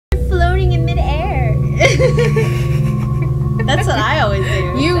what I always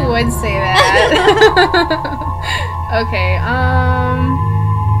do. You so. would say that. Okay,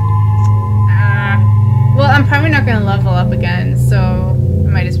 well, I'm probably not gonna level up again, so I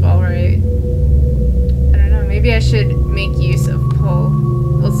might as well, right? I don't know, maybe I should make use of pull.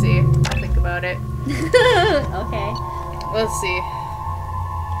 We'll see. I'll think about it. Okay. We'll see.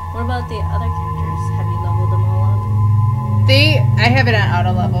 What about the other characters? Have you leveled them all up? I have it on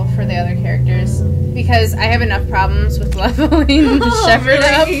auto level for the other characters because I have enough problems with leveling Shepard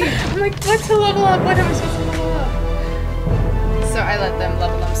really? up. I'm like, what to level up? What am I supposed to level up? So I let them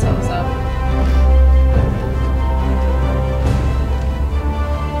level themselves up.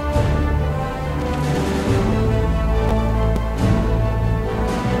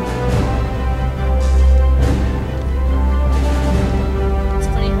 It's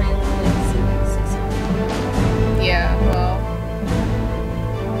funny how you level like 600. Yeah, well.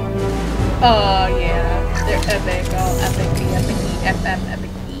 Oh, yeah. They're epic. All epic-y, epic-y,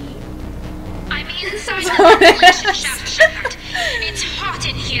 epic-y. I'm inside the ventilation shaft, Shepard. It's hot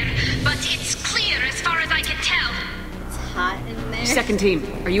in here, but it's clear as far as I can tell. It's hot in there. Second team,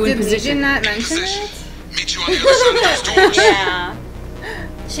 are you in Did Legion position? not mention it? Meet you on the other side of those doors. Yeah.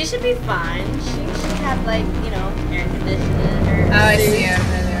 She should be fine. She should have like, you know, air conditioning or Oh, I see him.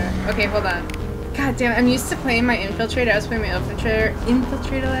 There they are. Okay, hold on. God damn, I'm used to playing my infiltrator. I was playing my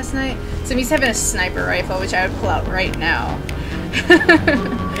infiltrator last night. So I'm used to having a sniper rifle, which I would pull out right now.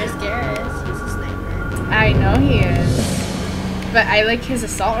 There's Garrus. He's a sniper. I know he is. But I like his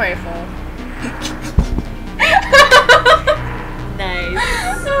assault rifle. Nice.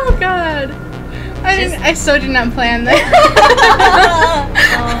 Oh god. I so did not plan that.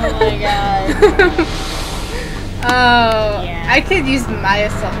 Oh my god. Oh, Yeah. I could use my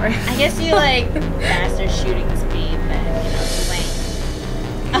assault rifle. I guess you like faster shooting speed, but you know, you ain't.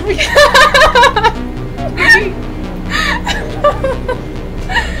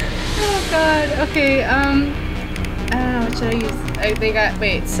 Oh god, okay, I don't know, what should I use? They got,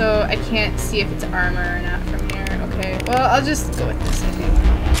 wait, so I can't see if it's armor or not from here. Okay, well, I'll just go with this, I think.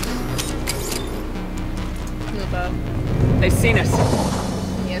 Move up. They've seen us.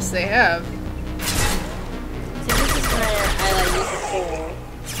 Yes, they have. See, this is where I like use the pole.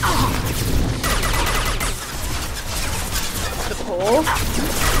 The pole?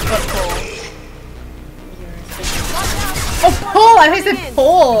 What pole? Your Oh, pole! I thought you said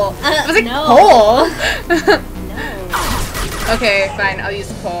pole! I was like, no. pole! No. Okay, fine, I'll use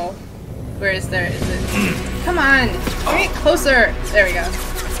the pole. Where is there? Is it? Come on! Bring it closer! There we go.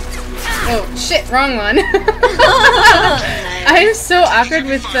 Oh, shit, wrong one. I am so awkward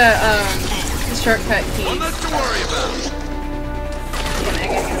with the shortcut keys. Not to worry about. I gotta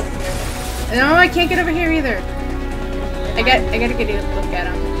get over here. No, I can't get over here either. I gotta get a look at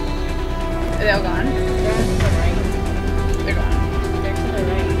them. Are they all gone? They're to the right. They're gone. They're to the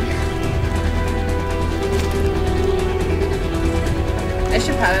right. I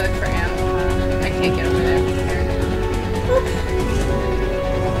should probably look for ammo. I can't get over there from here.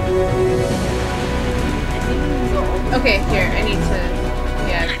 I think we can go over. Okay, here, I need to...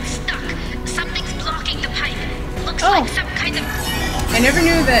 Yeah. I'm stuck. Something's blocking the pipe. Looks Oh. like some kind of... I never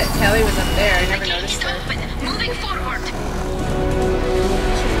knew that Tally was up there. I never Like noticed it's her. open. Moving forward.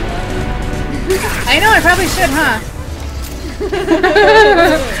 I know, I probably should, huh?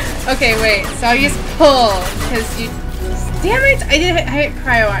 Okay, wait. So I'll use pull, because you... Damn it! I hit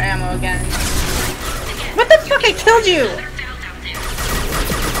cryo ammo again. What the fuck? I killed you! Another valve out there.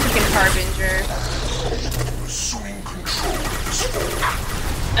 Freaking Harbinger. Assuming control of this door.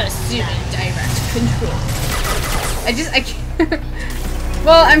 Assuming direct control. I can't...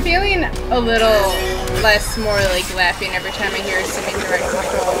 Well, I'm feeling a little less more like laughing every time I hear assuming direct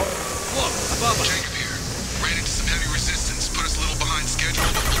control. Look, Bubba. Jacob here. Ran into some heavy resistance. Put us a little behind schedule,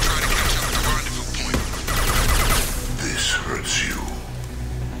 but we'll try to catch up at the rendezvous point. This hurts you.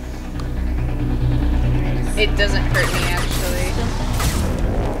 It doesn't hurt me, actually.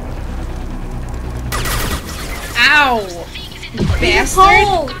 Ow! Bastard!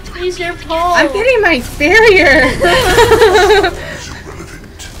 Pole! Use your pole! I'm getting my barrier! It's irrelevant.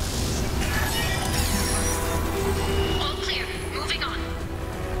 All clear. Moving on.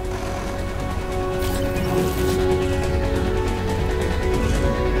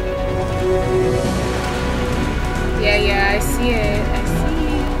 Yeah, I see it. I see.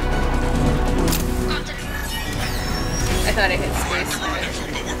 Got it. I thought I hit Find space. the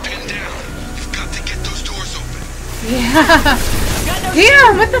rendezvous, but we're pinned down. You've got to get those doors open. Yeah.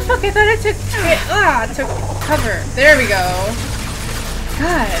 Damn, what the fuck? I thought it took cover. There we go.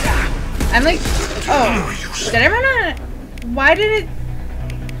 God. I'm like, oh, did I run out? Why did it?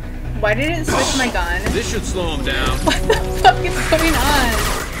 Why did it switch my gun? This should slow him down. What the fuck is going on?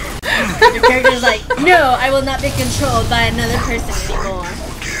 Your character's like, no, I will not be controlled by another person anymore.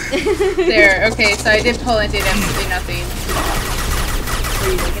 There, okay, so I did pull and did absolutely nothing.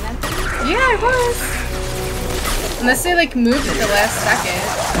 Were you looking at them? Yeah, I was. Unless they like moved at the last second.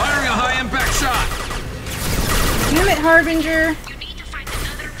 Firing a high impact shot. Damn it, Harbinger. You need to find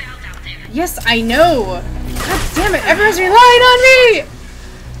another valve out there. Yes, I know. God damn it, everyone's relying on me.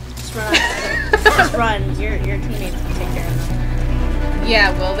 Just run out. Just run. Your teammates can take care of them.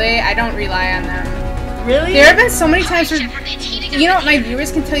 Yeah, will they? I don't rely on them. Really? There have been so many times where, Shepard, it's heating you know up what, my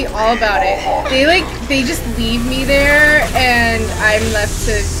viewers can tell you all about it. They just leave me there, and I'm left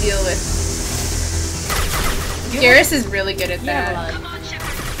to deal with. Garrus is really good at that. Come on,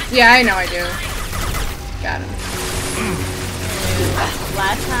 Shepard. Yeah, I know I do. Got him.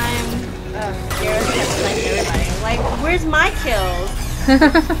 Last time, Garrus kept sniping everybody. I'm like, where's my kills?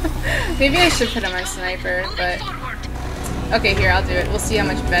 Maybe I should put him on sniper, but Forward. okay, here, I'll do it. We'll see how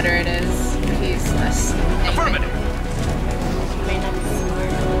much better it is if he's less sniping. Affirmative. You may not be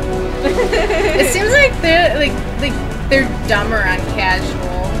smart. It seems like they're dumber on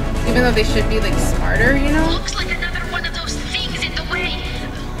casual, even though they should be like smarter, you know? Looks like another one of those things in the way.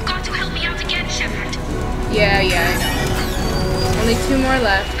 Got to help me out again, Shepard. Yeah, I know. Only 2 more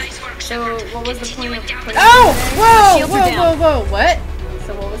left. Nice work, So, Shepard. what was the point of putting Oh! Whoa! Shields are Whoa! down. Whoa! Whoa! What?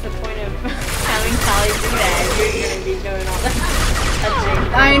 So what was the point of having Tali do that? You're gonna be doing all that.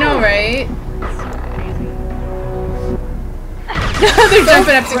 I know, right? They're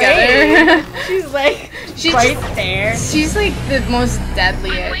jumping up together. She's like She's right there She's like the most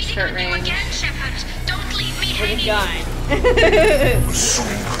deadly I'm at waiting short on you range. again, Shepard. Don't leave me with a hanging. gun. I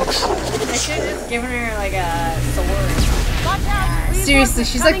should have just given her like a sword. Seriously,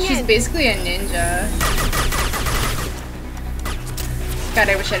 she's basically a ninja. God,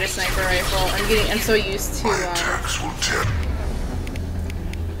 I wish I had a sniper rifle. I'm so used to My attacks will tear.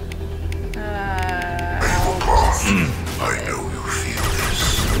 I'll just I know you feel this.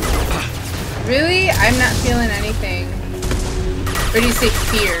 really? I'm not feeling anything. Or do you say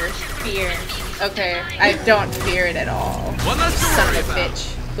fear? Fear. Okay, I don't fear it at all. Well, that's to Son worry of a about.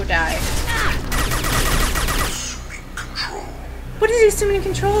 bitch. Go die. Assuming control. What is he assuming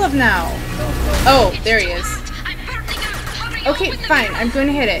control of now? Oh, there he is. I'm burning up. Hurry, Okay, open the fine. door. I'm going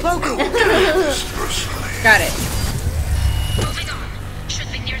to hit it. This personally. Got it. Moving on. Should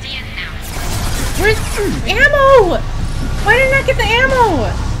be near the end now. Where's ammo? Why did I not get the ammo?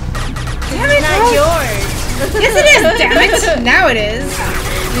 Damn it! Not Rose. yours. Yes, it is. Damn it! Now it is.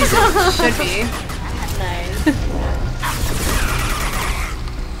 At least it should be. Nice.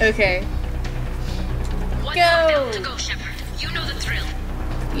 Okay. One Go. more bell to go, Shepard. You know the drill.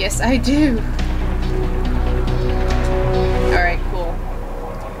 Yes, I do. All right, cool.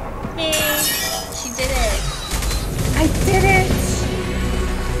 Yay. She did it. I did it.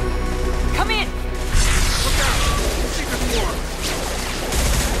 Come in! Look out! Secret floor.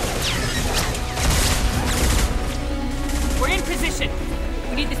 We're in position.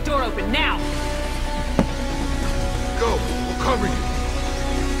 We need this door open now. Go. We'll cover you.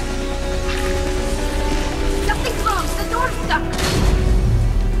 Something's wrong. The door's stuck.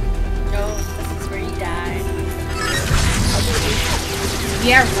 No, this is where you died.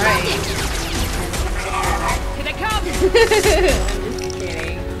 Yeah, right. Here they come! I'm just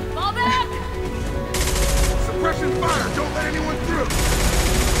kidding. Fall back! Suppression fire. Don't let anyone through.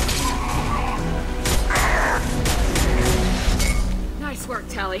 Nice work,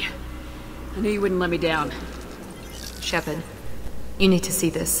 Tali. I knew you wouldn't let me down. Shepard, you need to see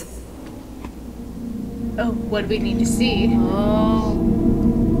this. Oh, what do we need to see? Oh,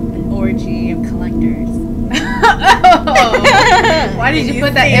 an orgy of collectors. Oh, why did you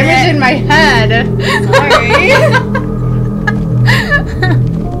put that see image it? in my head? Sorry.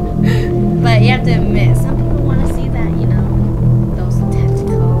 But you have to admit, some people want to see that, you know, those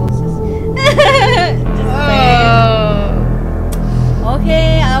tentacles. Just saying. Oh.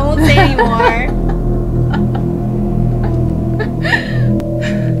 Okay, I won't say anymore.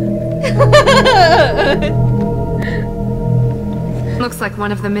 Looks like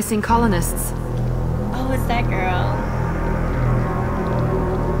one of the missing colonists. Oh, it's that girl.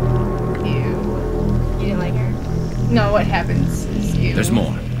 Ew. You didn't like her? No, what happens? is ew. There's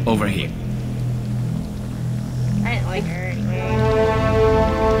more. Over here. I didn't like her anyway.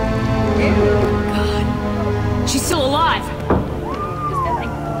 Ew. She's still alive! Is that like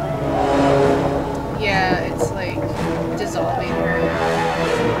blood? Yeah, it's like dissolving her.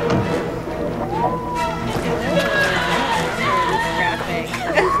 It's graphic.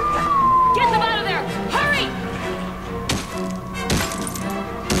 Get them out of there! Hurry!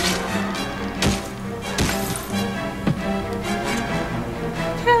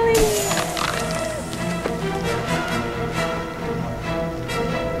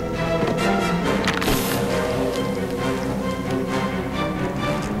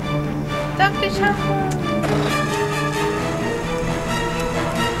 Chopper.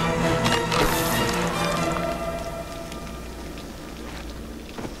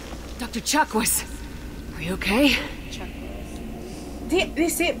 Dr. Chakwas, are you okay? They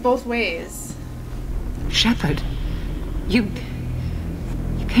say it both ways. Shepard, you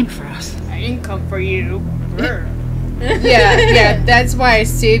came for us. I didn't come for you. Yeah, that's why I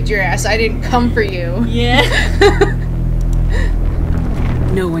saved your ass. I didn't come for you. Yeah.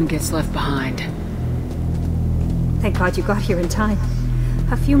 No one gets left behind. Thank God you got here in time.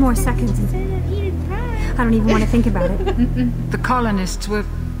 A few more seconds and I don't even want to think about it. The colonists were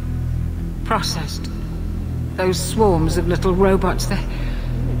processed. Those swarms of little robots, they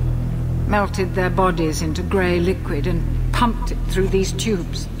melted their bodies into grey liquid and pumped it through these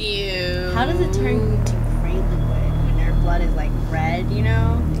tubes. Ew. How does it turn to gray liquid when their blood is like red, you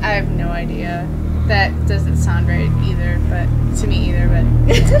know? I have no idea. That doesn't sound right either, but to me either, but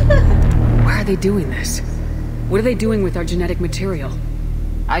Why are they doing this? What are they doing with our genetic material?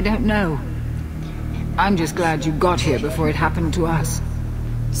 I don't know. I'm just glad you got here before it happened to us.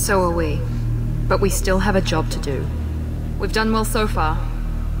 So are we. But we still have a job to do. We've done well so far.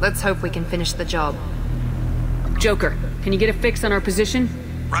 Let's hope we can finish the job. Joker, can you get a fix on our position?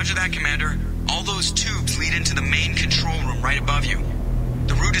 Roger that, Commander. All those tubes lead into the main control room right above you.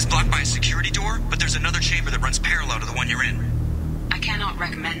 The route is blocked by a security door, but there's another chamber that runs parallel to the one you're in. I cannot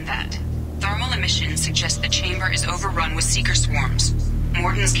recommend that. Thermal emissions suggest the chamber is overrun with seeker swarms.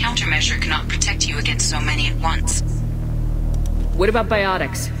 Morden's countermeasure cannot protect you against so many at once. What about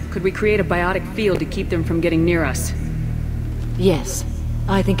biotics? Could we create a biotic field to keep them from getting near us? Yes,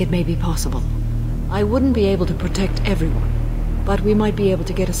 I think it may be possible. I wouldn't be able to protect everyone, but we might be able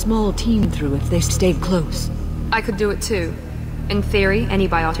to get a small team through if they stayed close. I could do it too. In theory, any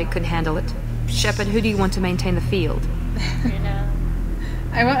biotic could handle it. Shepard, who do you want to maintain the field? You know?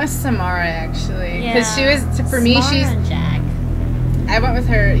 I went with Samara actually, because Yeah. she was for me. Samara She's. and Jack. I went with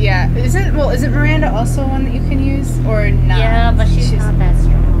her. Yeah, isn't Miranda also one that you can use or not? Yeah, but she's not that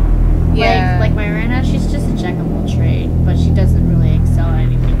strong. Yeah. Like Miranda, she's just a jack of all trades, but she doesn't really excel at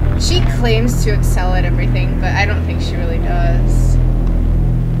anything. She claims to excel at everything, but I don't think she really does.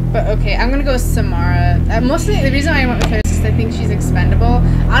 But okay, I'm gonna go with Samara. Mostly the reason why I went with her is because I think she's expendable.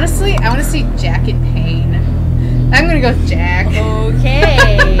 Honestly, I want to see Jack in pain. I'm gonna go with Jack.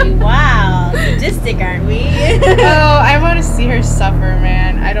 Okay, wow, sadistic, aren't we? Oh, I want to see her suffer,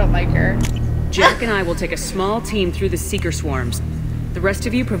 man. I don't like her. Jack and I will take a small team through the seeker swarms. The rest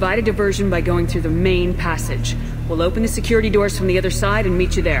of you provide a diversion by going through the main passage. We'll open the security doors from the other side and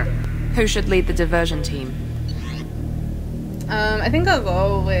meet you there. Who should lead the diversion team? I think I'll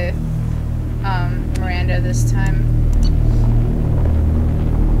go with Miranda this time.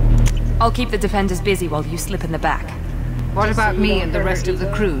 I'll keep the defenders busy while you slip in the back. What about me and the rest of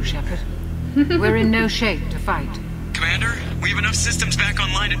the crew, Shepard? We're in no shape to fight. Commander, we have enough systems back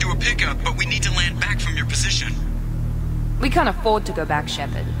online to do a pickup, but we need to land back from your position. We can't afford to go back,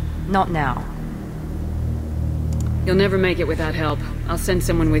 Shepard. Not now. You'll never make it without help. I'll send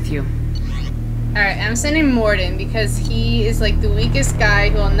someone with you. Alright, I'm sending Morden because he is like the weakest guy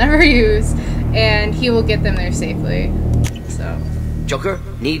who I'll never use, and he will get them there safely. So. Joker,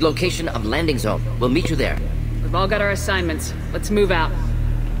 need location of landing zone. We'll meet you there. We've all got our assignments. Let's move out.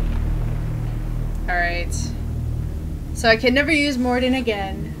 Alright. So I can never use Morden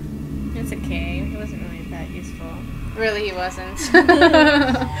again. It's okay. It wasn't really that useful. Really, he wasn't.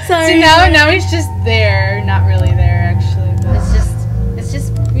 Sorry. See, now he's just there. Not really there, actually. But. It's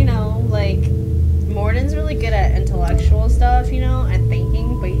just, you know, like, Morden's really good at intellectual stuff, you know, and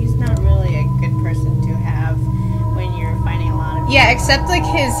thinking, but he's not really a good person to have when you're fighting a lot of Yeah, except like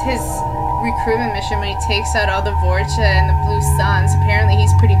his recruitment mission when he takes out all the Vorcha and the Blue Suns. Apparently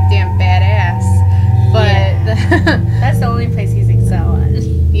he's pretty damn badass. But that's the only place he's excel at.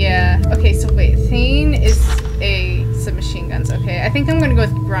 Yeah. Okay, so wait, Thane is a submachine guns. Okay, I think I'm gonna go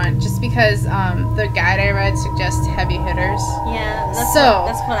with Grunt just because the guide I read suggests heavy hitters. Yeah,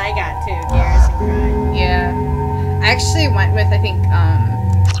 that's what I got too. Garrus and Grunt. Yeah, I actually went with I think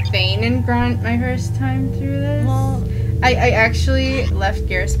Thane and Grunt my first time through this. Well, I actually left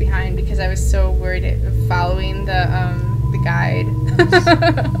Garrus behind because I was so worried of following the guide.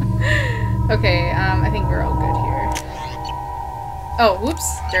 Okay, I think we're all good here. Oh, whoops,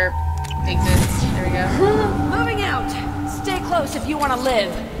 derp. Exits. There we go. Moving out! Stay close if you want to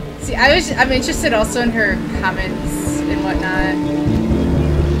live. See, I'm interested also in her comments and whatnot.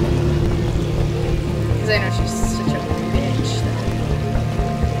 Because I know she's such a bitch.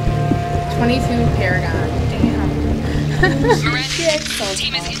 22 Paragon. Damn. Miranda,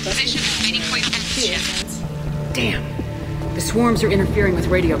 team is in position and waiting for your She action. isn't. Damn. The The swarms are interfering with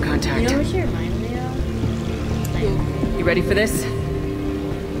radio You contact. know what she reminds me of? You ready for this?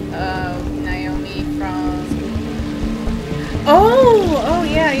 Naomi from... Oh,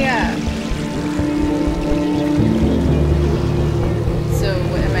 yeah. So,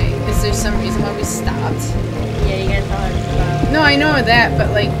 what am I... Is there some reason why we stopped? Yeah, you guys talked about... No, I know that,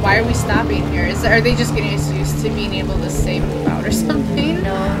 but like, why are we stopping here? Are they just getting us used to being able to save out or something?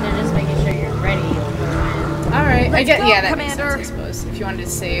 No, they're just making sure you're ready. Alright, I get, go, yeah, that Commander. makes sense, I suppose. If you wanted to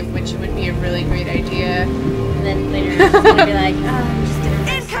save, which would be a really great idea. And then later it's gonna be like, I'm just gonna...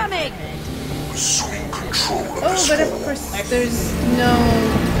 Incoming! Assume control of Oh, this but of hole. course, there's no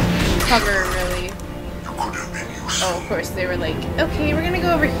cover, really. You could have been useful. Oh, of course, they were like, okay, we're gonna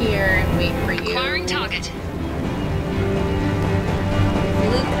go over here and wait for you. Acquiring target. You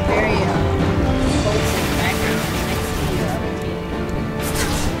look very, wholesome background next to your other team.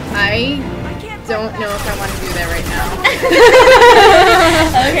 I don't know if I want to do that right now.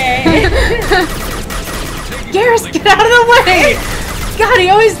 Okay. Garrus, get out of the way! God, he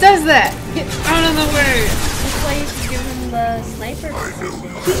always does that! Get out of the way! That's why you should give him the sniper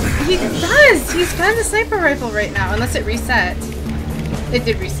position. He does! He's got the sniper rifle right now, unless it reset. It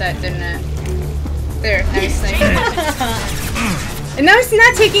did reset, didn't it? There, now he's sniping. And now he's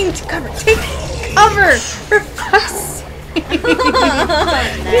not taking cover. Take cover! For fuck's sake!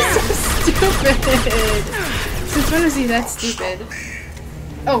 He's so stupid! Since when was he that stupid?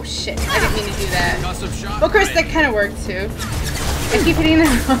 Oh shit, I didn't mean to do that. Well, of course, that kind of worked too. I keep hitting the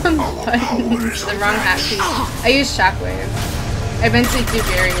wrong buttons, the wrong hotkey. I use shockwave. I eventually do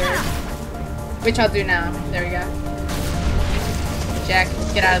barrier, which I'll do now. There we go. Jack,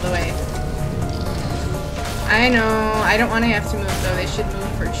 get out of the way. I know. I don't want to have to move though. They should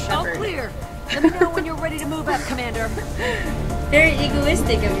move for Shepard. All clear. Let me know when you're ready to move up, Commander. Very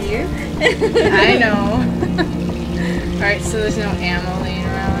egoistic of you. I know. Alright, so there's no ammo laying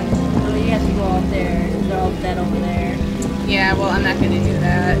around. Oh, you have to go up there. They're all dead over there. Yeah, well, I'm not going to do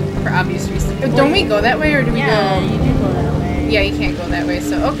that for obvious reasons. Don't we go that way, or do we go? Yeah, you do go that way. Yeah, you can't go that way.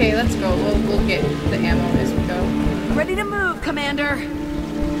 So okay, let's go. We'll get the ammo as we go. Ready to move, Commander.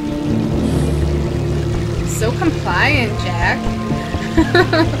 So compliant, Jack.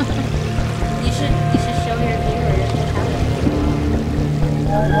 You should show your viewers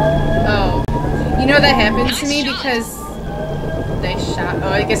Oh, you know that happened to me because they shot. Oh,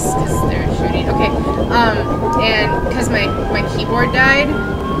 I guess because they're shooting. Okay, and because my keyboard died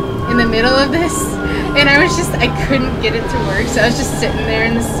in the middle of this, and I couldn't get it to work, so I was just sitting there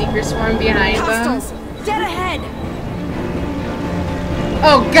in the seeker swarm behind them. Dead ahead.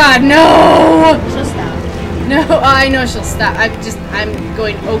 Oh God, no! She'll stop. No, I know she'll stop. I'm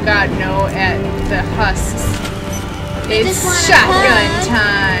going, oh God, no, at the husks. It's shotgun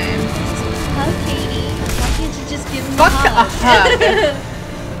time. Hug Katie. Why can't you just give him Fuck a a hug.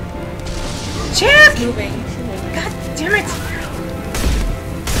 Jack! She's moving. She's moving. God damn it!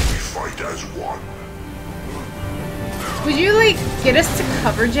 We fight as one. Would you, like, get us to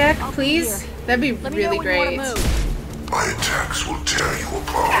cover, Jack, please? That'd be really great. My attacks will tear you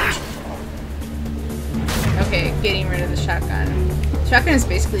apart. Okay, getting rid of the shotgun. Shotgun is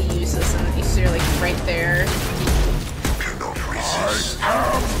basically useless unless you're, like, right there. Cannot resist.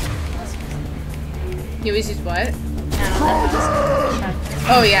 You always use what?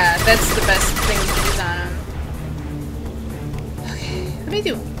 Oh yeah, that's the best thing to use on him. Okay, let me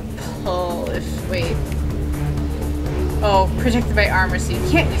do pull if, wait. Oh, protected by armor, so you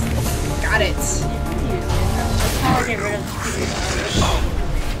can't use it. Got it.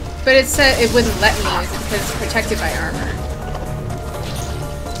 But it said it wouldn't let me use it because it's protected by armor.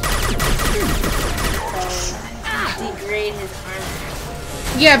 So, degrade his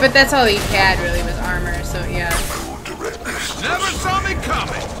armor. Yeah, but that's all he had really was armor, so yeah. Never saw me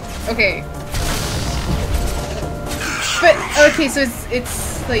coming. Okay. But okay, so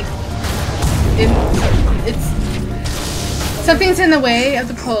it's like it's something's in the way of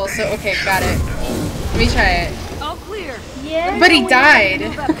the pull. So okay, got it. Let me try it. All clear. Yeah. But he died.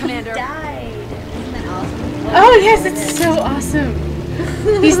 Move up, Commander. He died. Isn't that awesome? Oh yes, it's so awesome.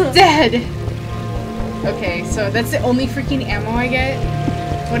 He's dead. Okay, so that's the only freaking ammo I get.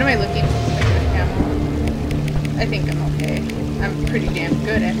 What am I looking for? Like ammo? I think I'm okay. I'm pretty damn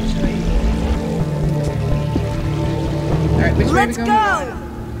good actually. Alright, which way are we going?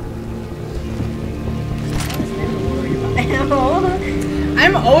 Ammo.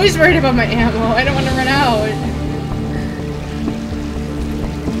 I'm always worried about my ammo. I don't want to run out.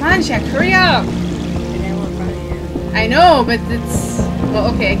 Come on, Jack, hurry up. I know, but it's... Well,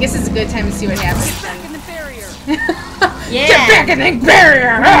 okay, I guess it's a good time to see what happens. Get back in the barrier. Yeah. Get back in the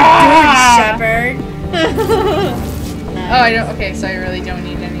barrier! Good, Shepard. Oh, I don't. Okay, so I really don't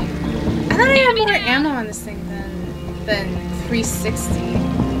need any. I thought I had more ammo on this thing than 360.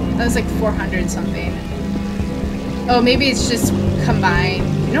 That was like 400 something. Oh, maybe it's just combined.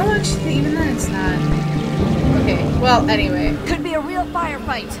 No, actually, even then it's not. Okay. Well, anyway. Could be a real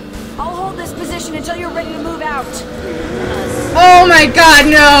firefight. I'll hold this position until you're ready to move out. Oh my God,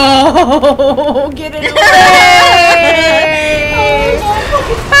 no! Get it away!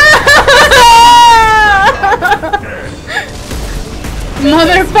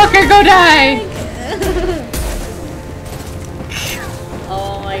 Motherfucker, go die!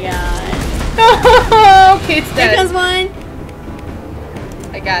 Oh my God. Okay, it's dead. Here comes one.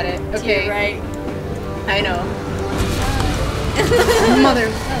 I got it. Okay. To your right. I know. Mother.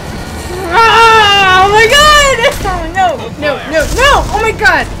 Oh my God! Oh no! No! No! No! Oh my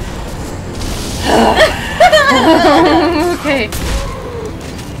God! Okay.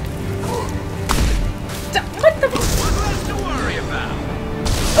 What the?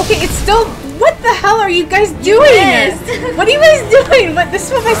 Okay, it's still. What the hell are you guys doing? What are you guys doing? What? This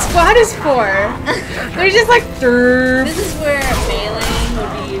is what my squad is for. They're just like. This is where failing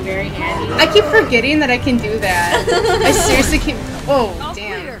would be very handy. I keep forgetting that I can do that. I seriously keep. Oh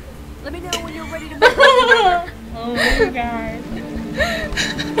damn. Let me know when you're ready to move. Oh my God.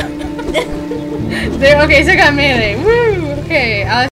 There. Okay, so I got melee. Woo. Okay.